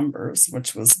our numbers,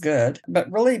 which was good.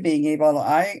 But really being able,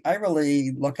 I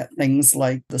really look at things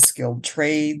like the skilled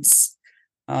trades.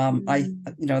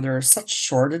 There are such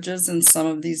shortages in some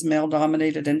of these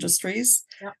male-dominated industries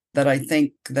that I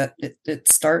think that it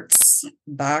starts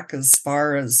back as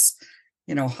far as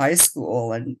high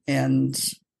school and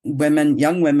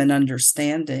young women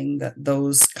understanding that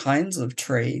those kinds of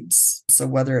trades. So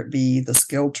whether it be the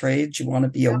skilled trades, you want to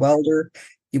be a welder,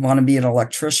 you want to be an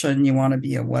electrician, you want to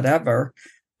be a whatever,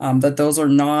 that those are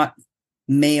not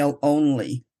male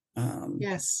only.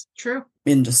 Yes, true.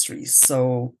 Industries.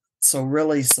 So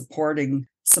really supporting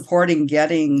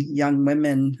getting young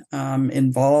women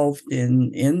involved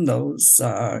in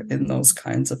those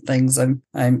kinds of things. I'm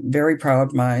very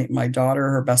proud. My daughter,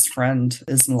 her best friend,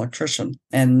 is an electrician,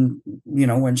 and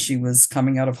when she was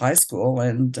coming out of high school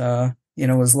and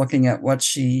was looking at what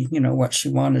she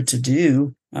wanted to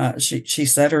do, she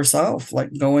said herself,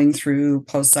 like going through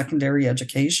post-secondary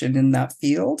education in that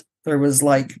field, there was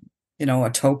like a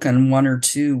token 1 or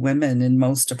 2 women in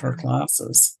most of her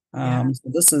classes.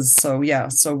 So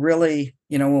really,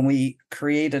 when we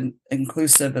create an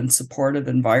inclusive and supportive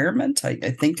environment, I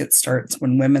think it starts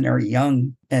when women are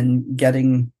young and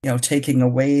getting, taking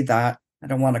away that, I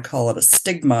don't want to call it a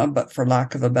stigma, but for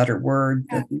lack of a better word,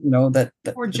 that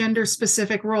or gender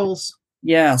specific roles.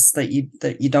 Yes, that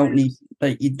you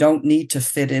don't need to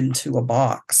fit into a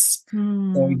box.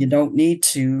 So you don't need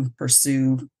to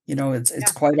pursue,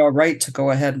 it's quite all right to go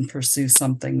ahead and pursue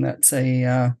something that's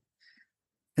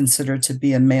considered to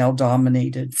be a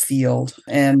male-dominated field.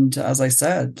 And as I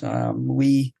said,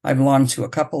 I belong to a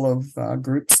couple of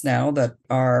groups now that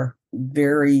are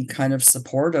very kind of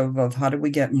supportive of how do we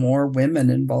get more women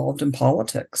involved in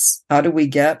politics? How do we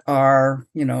get our,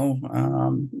 now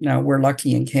we're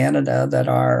lucky in Canada that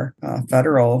our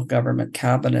federal government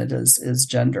cabinet is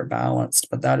gender balanced,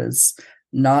 but that is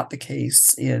not the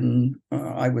case in,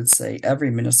 I would say, every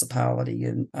municipality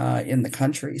in the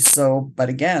country. So, but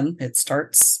again, it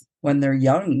starts when they're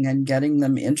young and getting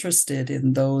them interested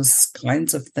in those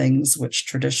kinds of things, which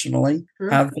traditionally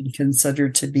have been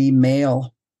considered to be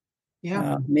male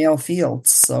male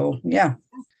fields. So, yeah.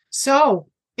 So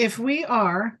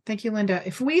thank you, Linda,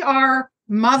 if we are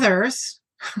mothers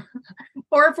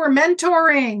or if we're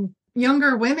mentoring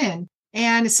younger women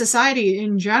and society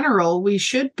in general, we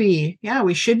should be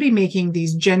making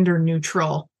these gender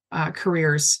neutral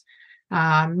careers,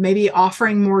 maybe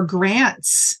offering more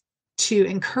grants to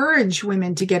encourage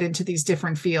women to get into these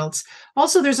different fields.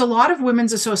 Also, there's a lot of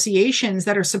women's associations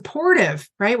that are supportive,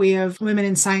 right? We have women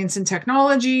in science and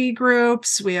technology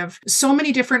groups. We have so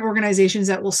many different organizations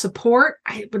that will support.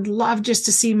 I would love just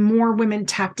to see more women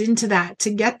tapped into that, to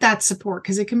get that support,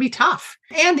 because it can be tough.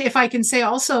 And if I can say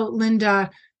also, Linda,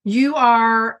 you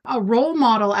are a role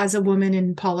model as a woman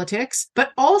in politics,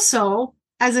 but also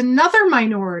as another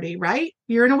minority, right?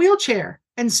 You're in a wheelchair.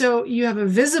 And so you have a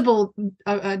visible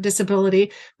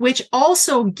disability, which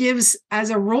also gives as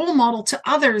a role model to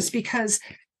others, because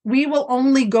we will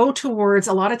only go towards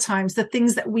a lot of times the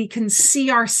things that we can see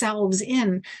ourselves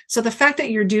in. So the fact that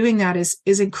you're doing that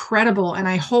is incredible. And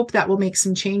I hope that will make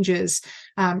some changes,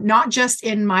 not just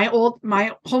in my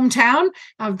hometown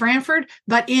of Brantford,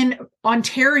 but in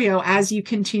Ontario, as you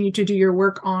continue to do your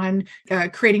work on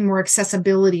creating more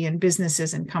accessibility in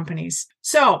businesses and companies.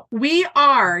 So we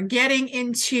are getting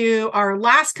into our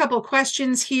last couple of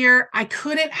questions here. I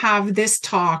couldn't have this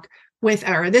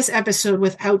episode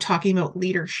without talking about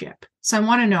leadership. So I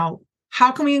want to know,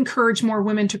 how can we encourage more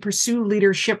women to pursue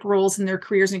leadership roles in their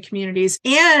careers and communities?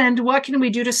 And what can we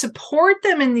do to support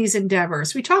them in these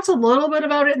endeavors? We talked a little bit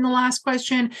about it in the last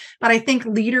question, but I think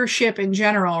leadership in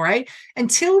general, right?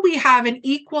 Until we have an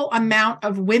equal amount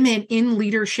of women in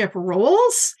leadership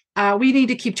roles, we need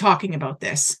to keep talking about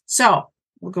this. So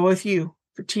we'll go with you,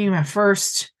 Fatima,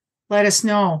 first. Let us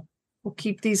know. We'll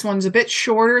keep these ones a bit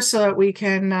shorter so that we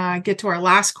can get to our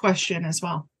last question as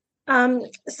well.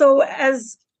 So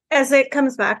as it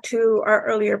comes back to our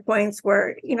earlier points,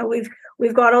 where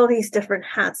we've got all these different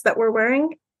hats that we're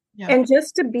wearing, and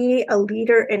just to be a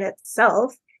leader in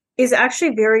itself is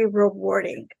actually very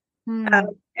rewarding.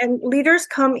 And leaders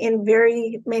come in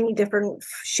very many different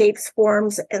shapes,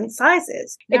 forms, and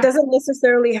sizes. It doesn't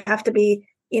necessarily have to be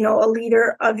a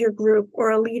leader of your group or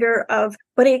a leader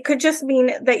but it could just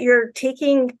mean that you're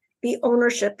taking the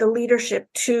ownership, the leadership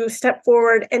to step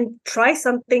forward and try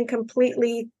something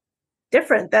completely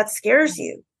different that scares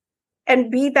you,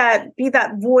 and be that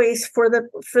voice for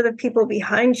the people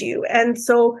behind you. And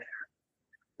so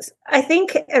I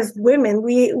think as women,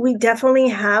 we definitely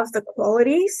have the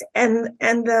qualities and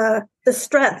the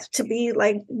strength to be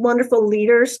like wonderful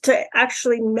leaders, to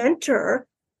actually mentor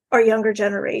our younger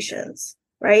generations.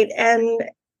 Right.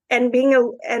 And being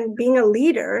a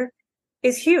leader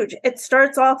is huge. It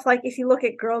starts off like, if you look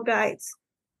at Girl Guides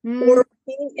or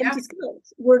being empty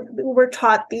skills, we're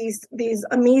taught these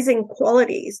amazing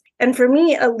qualities. And for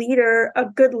me, a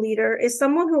good leader is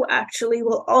someone who actually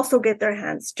will also get their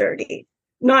hands dirty,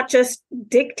 not just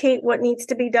dictate what needs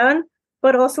to be done,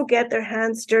 but also get their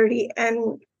hands dirty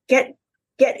and get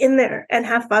in there and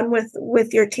have fun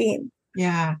with your team.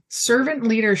 Yeah. Servant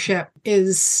leadership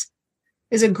is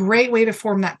a great way to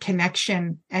form that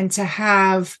connection and to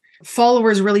have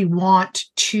followers really want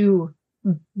to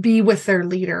be with their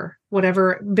leader,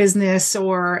 whatever business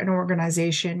or an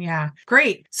organization. Yeah.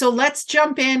 Great. So let's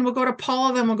jump in. We'll go to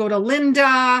Paula, then we'll go to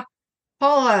Linda.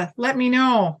 Paula, let me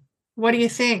know. What do you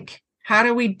think? How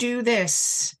do we do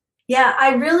this? Yeah, I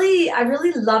really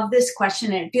love this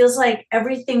question. It feels like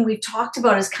everything we've talked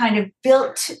about is kind of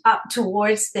built up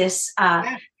towards this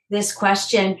this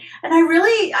question. And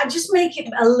I just make it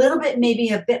a little bit, maybe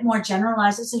a bit more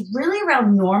generalized. This is really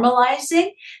around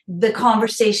normalizing the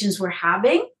conversations we're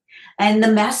having and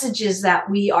the messages that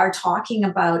we are talking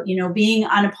about, being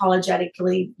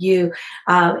unapologetically you,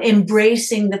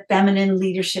 embracing the feminine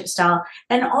leadership style,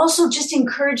 and also just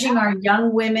encouraging our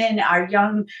young women, our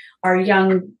young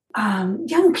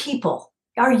people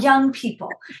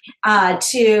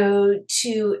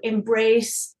to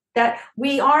embrace that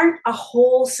we aren't a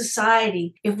whole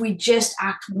society if we just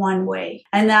act one way.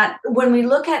 And that when we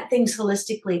look at things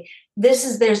holistically,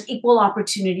 there's equal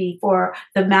opportunity for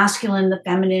the masculine, the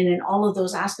feminine, and all of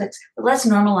those aspects. But let's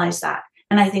normalize that.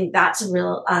 And I think that's a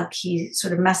real key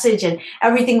sort of message. And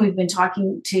everything we've been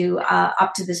talking to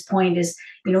up to this point is,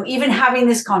 even having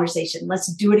this conversation,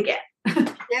 let's do it again.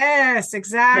 Yes,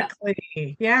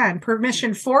 exactly. Yeah. And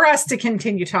permission for us to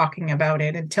continue talking about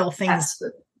it until things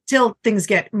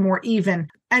get more even.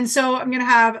 And so I'm going to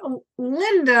have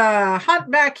Linda Hunt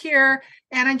back here.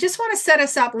 And I just want to set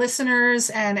us up, listeners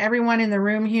and everyone in the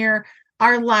room here.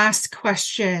 Our last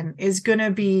question is going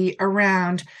to be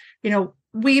around,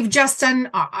 I've just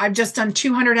done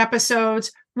 200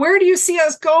 episodes. where do you see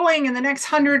us going in the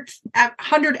next 100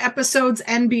 episodes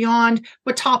and beyond?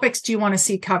 What topics do you want to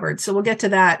see covered? So we'll get to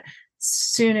that as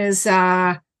soon as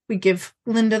we give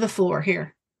Linda the floor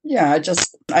here. Yeah,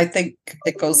 I think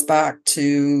it goes back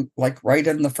to like right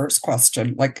in the first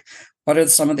question, like what are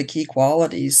some of the key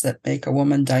qualities that make a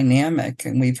woman dynamic?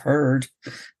 And we've heard,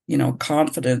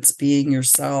 confidence, being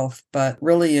yourself, but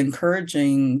really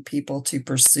encouraging people to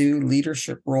pursue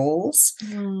leadership roles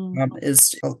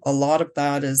is a lot of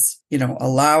that is,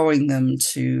 allowing them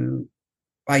to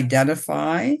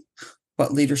identify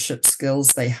what leadership skills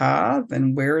they have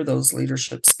and where those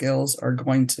leadership skills are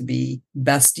going to be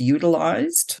best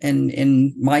utilized. And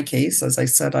in my case, as I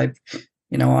said, I'm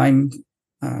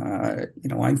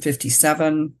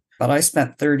 57, but I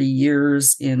spent 30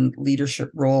 years in leadership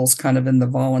roles kind of in the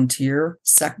volunteer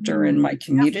sector in my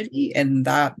community. And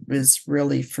that was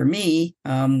really, for me,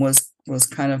 was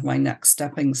kind of my next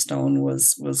stepping stone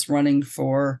was running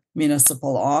for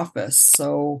municipal office.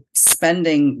 So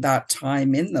spending that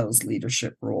time in those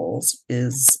leadership roles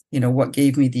is, what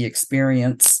gave me the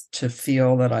experience to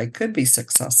feel that I could be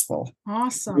successful.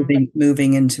 Awesome.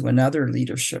 Moving into another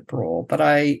leadership role. But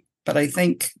I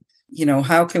think,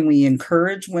 how can we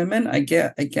encourage women?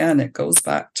 Again, it goes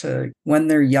back to when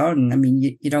they're young. I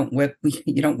mean, you don't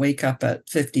wake up at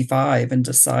 55 and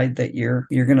decide that you're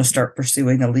going to start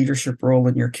pursuing a leadership role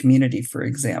in your community, for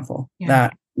example.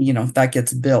 Yeah. That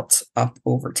gets built up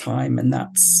over time. And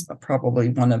that's probably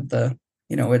one of the,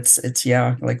 it's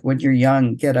like when you're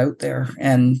young, get out there.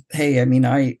 And hey, I mean,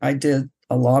 I did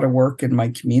a lot of work in my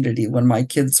community when my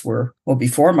kids were,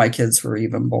 before my kids were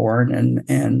even born,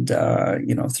 and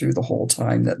through the whole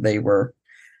time that they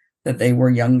were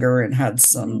younger, and had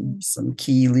some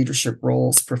key leadership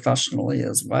roles professionally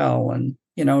as well. And,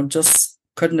 just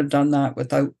couldn't have done that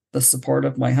without the support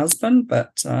of my husband.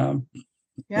 But,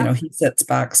 he sits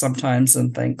back sometimes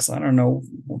and thinks, I don't know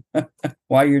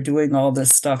why you're doing all this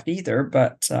stuff either.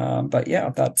 But yeah,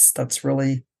 that's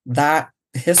really that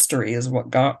history is what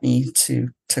got me to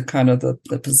kind of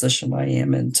the position I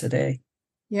am in today.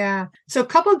 Yeah. So a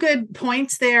couple good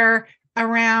points there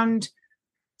around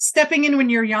stepping in when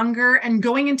you're younger and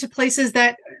going into places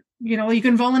that, you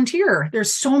can volunteer.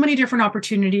 There's so many different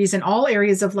opportunities in all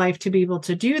areas of life to be able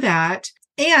to do that.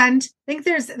 And I think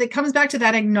it comes back to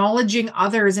that acknowledging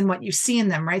others and what you see in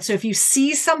them, right? So if you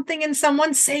see something in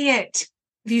someone, say it.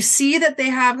 If you see that they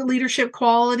have leadership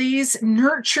qualities,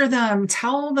 nurture them,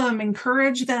 tell them,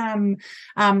 encourage them,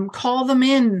 call them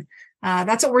in.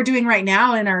 That's what we're doing right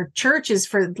now in our church, is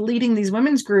for leading these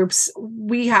women's groups.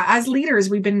 As leaders,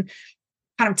 we've been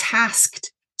kind of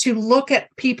tasked to look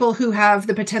at people who have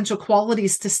the potential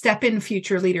qualities to step in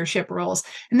future leadership roles.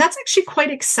 And that's actually quite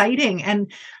exciting.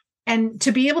 And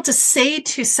to be able to say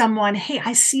to someone, hey,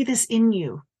 I see this in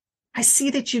you. I see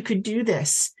that you could do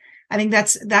this. I think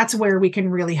that's where we can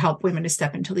really help women to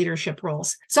step into leadership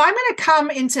roles. So I'm going to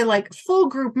come into like full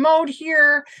group mode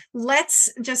here. Let's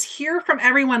just hear from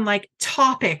everyone, like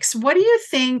topics. What do you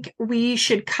think I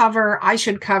should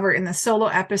cover in the solo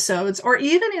episodes, or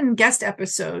even in guest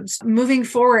episodes moving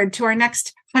forward to our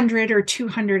next 100 or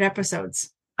 200 episodes?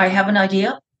 I have an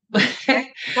idea. Go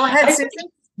ahead, Susan.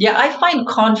 Yeah, I find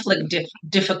conflict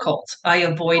difficult. I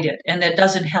avoid it, and it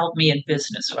doesn't help me in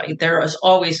business, right? There is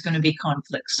always going to be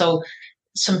conflict. So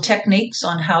some techniques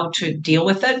on how to deal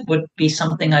with it would be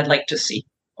something I'd like to see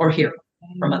or hear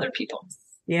from other people.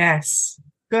 Yes.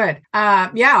 Good.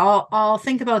 I'll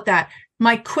think about that.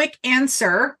 My quick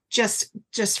answer, just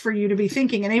for you to be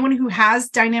thinking, and anyone who has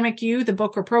Dynamic You, the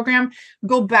book or program,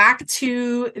 go back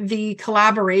to the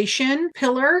collaboration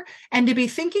pillar and to be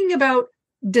thinking about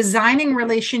designing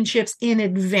relationships in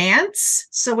advance.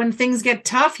 So when things get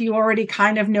tough, you already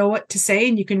kind of know what to say,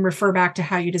 and you can refer back to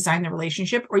how you design the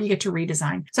relationship, or you get to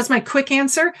redesign. So that's my quick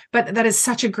answer, but that is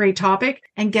such a great topic.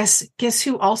 And guess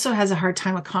who also has a hard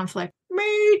time with conflict?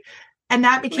 Me. And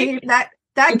that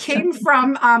came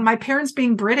from my parents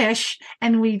being British,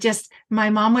 and my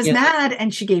mom was mad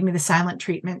and she gave me the silent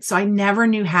treatment. So I never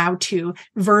knew how to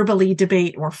verbally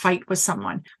debate or fight with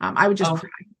someone. I would just cry.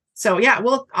 So yeah,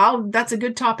 that's a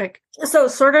good topic. So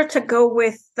sort of to go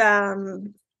with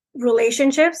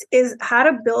relationships is how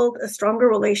to build a stronger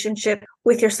relationship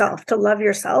with yourself, to love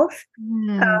yourself.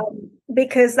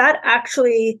 Because that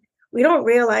actually, we don't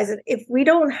realize it. If we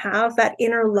don't have that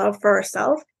inner love for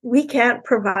ourselves, we can't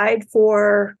provide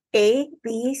for A,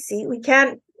 B, C. We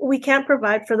can't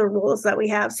provide for the roles that we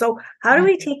have. So how do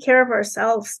we take care of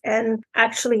ourselves and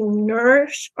actually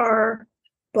nourish our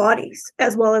bodies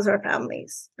as well as our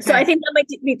families? So I think that might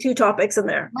be two topics in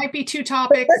there. Might be two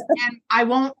topics. And I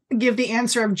won't give the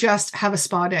answer of just have a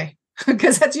spa day,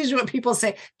 because that's usually what people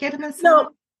say. Get in the spa.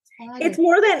 it's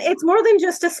more than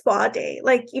just a spa day.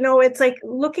 Like, it's like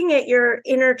looking at your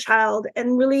inner child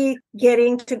and really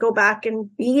getting to go back and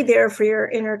be there for your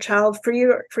inner child, for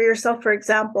yourself. For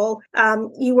example,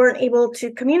 you weren't able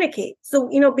to communicate. So,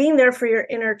 being there for your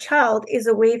inner child is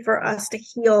a way for us to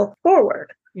heal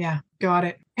forward. Yeah, got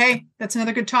it. Hey, that's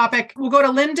another good topic. We'll go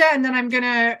to Linda, and then I'm going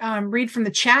to read from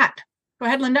the chat. Go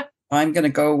ahead, Linda. I'm going to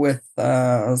go with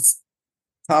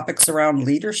topics around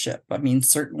leadership. I mean,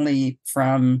 certainly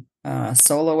from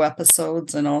solo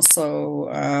episodes and also,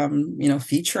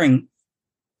 featuring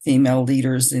female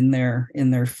leaders in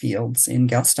their fields in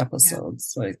guest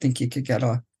episodes. Yeah. So I think you could get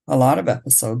a lot of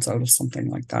episodes out of something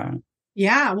like that.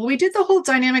 Yeah, well, we did the whole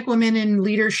Dynamic Women in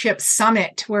Leadership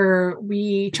Summit where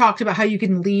we talked about how you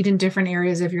can lead in different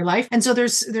areas of your life. And so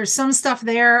there's some stuff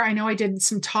there. I know I did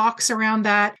some talks around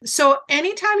that. So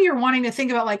anytime you're wanting to think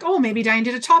about like, oh, maybe Diane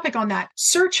did a topic on that,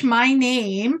 search my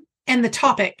name and the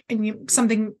topic, and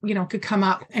something could come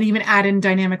up, and even add in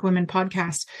Dynamic Women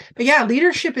podcast. But yeah,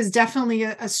 leadership is definitely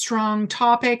a strong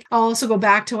topic. I'll also go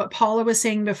back to what Paula was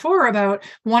saying before about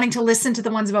wanting to listen to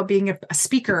the ones about being a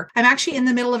speaker. I'm actually in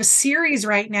the middle of a series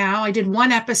right now. I did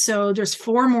one episode. There's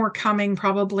 4 more coming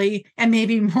probably, and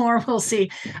maybe more. We'll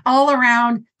see. All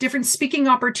around different speaking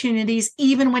opportunities,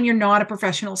 even when you're not a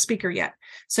professional speaker yet.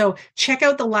 So check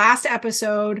out the last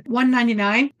episode,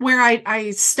 199, where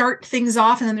I start things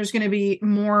off, and then there's going to be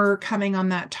more coming on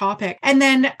that topic. And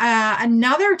then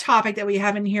another topic that we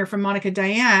have in here from Monica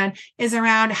Diane is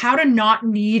around how to not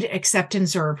need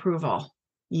acceptance or approval.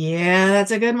 Yeah,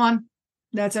 that's a good one.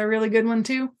 That's a really good one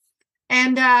too.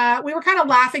 And we were kind of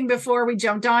laughing before we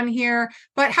jumped on here,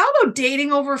 but how about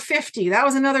dating over 50? That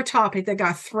was another topic that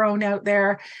got thrown out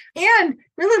there. And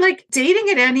really like dating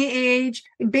at any age,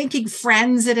 making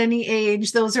friends at any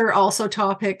age. Those are also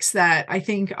topics that I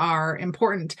think are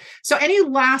important. So any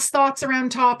last thoughts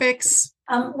around topics?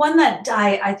 One that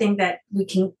I think that we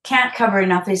can't cover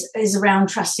enough is around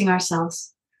trusting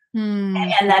ourselves and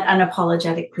that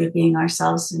unapologetically being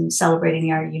ourselves and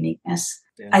celebrating our uniqueness.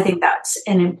 Yeah. I think that's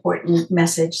an important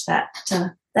message that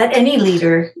any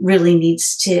leader really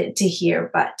needs to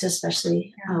hear, but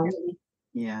especially women.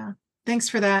 Yeah. Thanks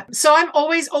for that. So I'm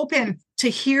always open to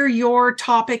hear your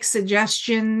topic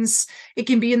suggestions. It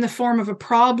can be in the form of a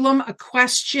problem, a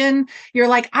question. You're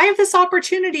like, I have this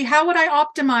opportunity. How would I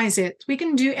optimize it? We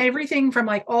can do everything from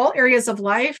like all areas of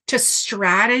life to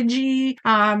strategy.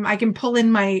 I can pull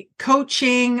in my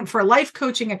coaching for life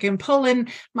coaching. I can pull in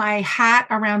my hat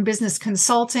around business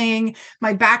consulting,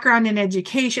 my background in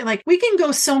education. Like we can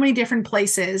go so many different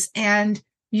places, and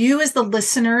you as the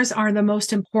listeners are the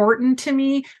most important to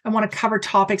me. I want to cover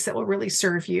topics that will really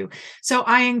serve you. So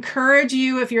I encourage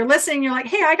you, if you're listening, you're like,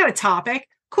 hey, I got a topic.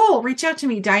 Cool. Reach out to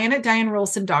me, Diane at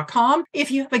DianeRolston.com.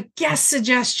 If you have a guest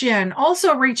suggestion,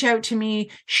 also reach out to me,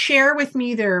 share with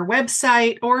me their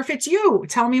website, or if it's you,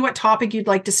 tell me what topic you'd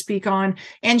like to speak on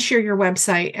and share your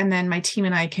website. And then my team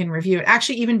and I can review it.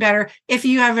 Actually, even better, if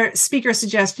you have a speaker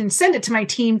suggestion, send it to my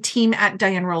team at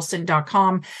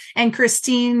DianeRolston.com. And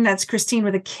Christine, that's Christine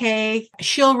with a K,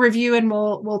 she'll review and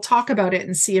we'll talk about it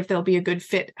and see if they'll be a good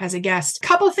fit as a guest.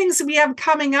 Couple of things that we have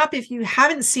coming up, if you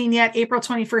haven't seen yet, April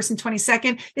 21st and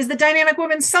 22nd, is the Dynamic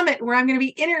Women Summit, where I'm going to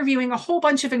be interviewing a whole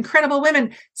bunch of incredible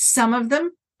women. Some of them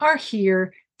are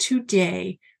here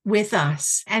today with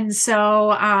us. And so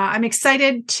I'm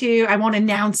excited I won't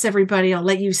announce everybody. I'll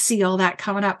let you see all that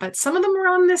coming up, but some of them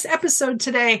are on this episode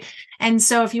today. And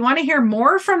so if you want to hear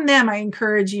more from them, I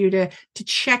encourage you to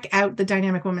check out the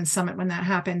Dynamic Women Summit when that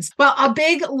happens. Well, a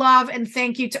big love and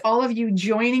thank you to all of you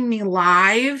joining me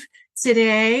live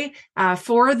today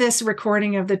for this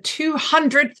recording of the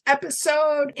 200th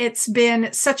episode. It's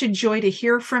been such a joy to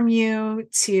hear from you,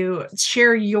 to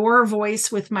share your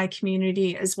voice with my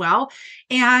community as well.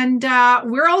 And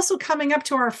we're also coming up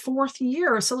to our 4th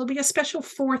year. So there'll be a special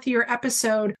 4th year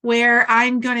episode where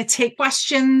I'm going to take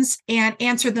questions and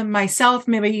answer them myself.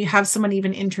 Maybe have someone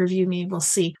even interview me. We'll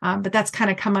see. But that's kind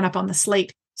of coming up on the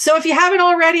slate. So if you haven't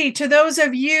already, to those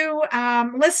of you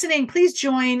listening, please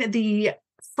join the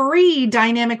free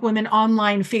Dynamic Women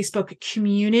online Facebook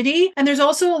community. And there's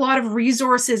also a lot of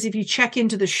resources. If you check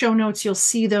into the show notes, you'll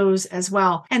see those as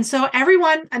well. And so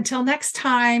everyone, until next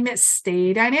time,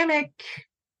 stay dynamic.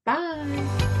 Bye.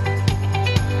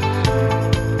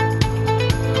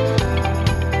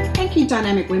 Thank you,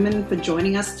 Dynamic Women, for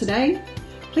joining us today.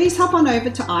 Please hop on over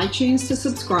to iTunes to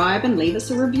subscribe and leave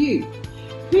us a review.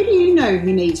 Who do you know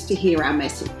who needs to hear our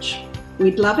message?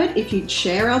 We'd love it if you'd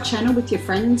share our channel with your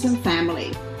friends and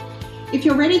family. If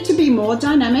you're ready to be more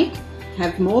dynamic,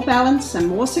 have more balance and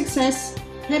more success,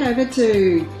 head over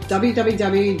to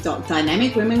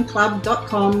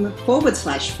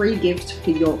www.dynamicwomenclub.com/free gift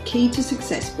for your Key to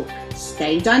Success book.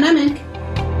 Stay dynamic.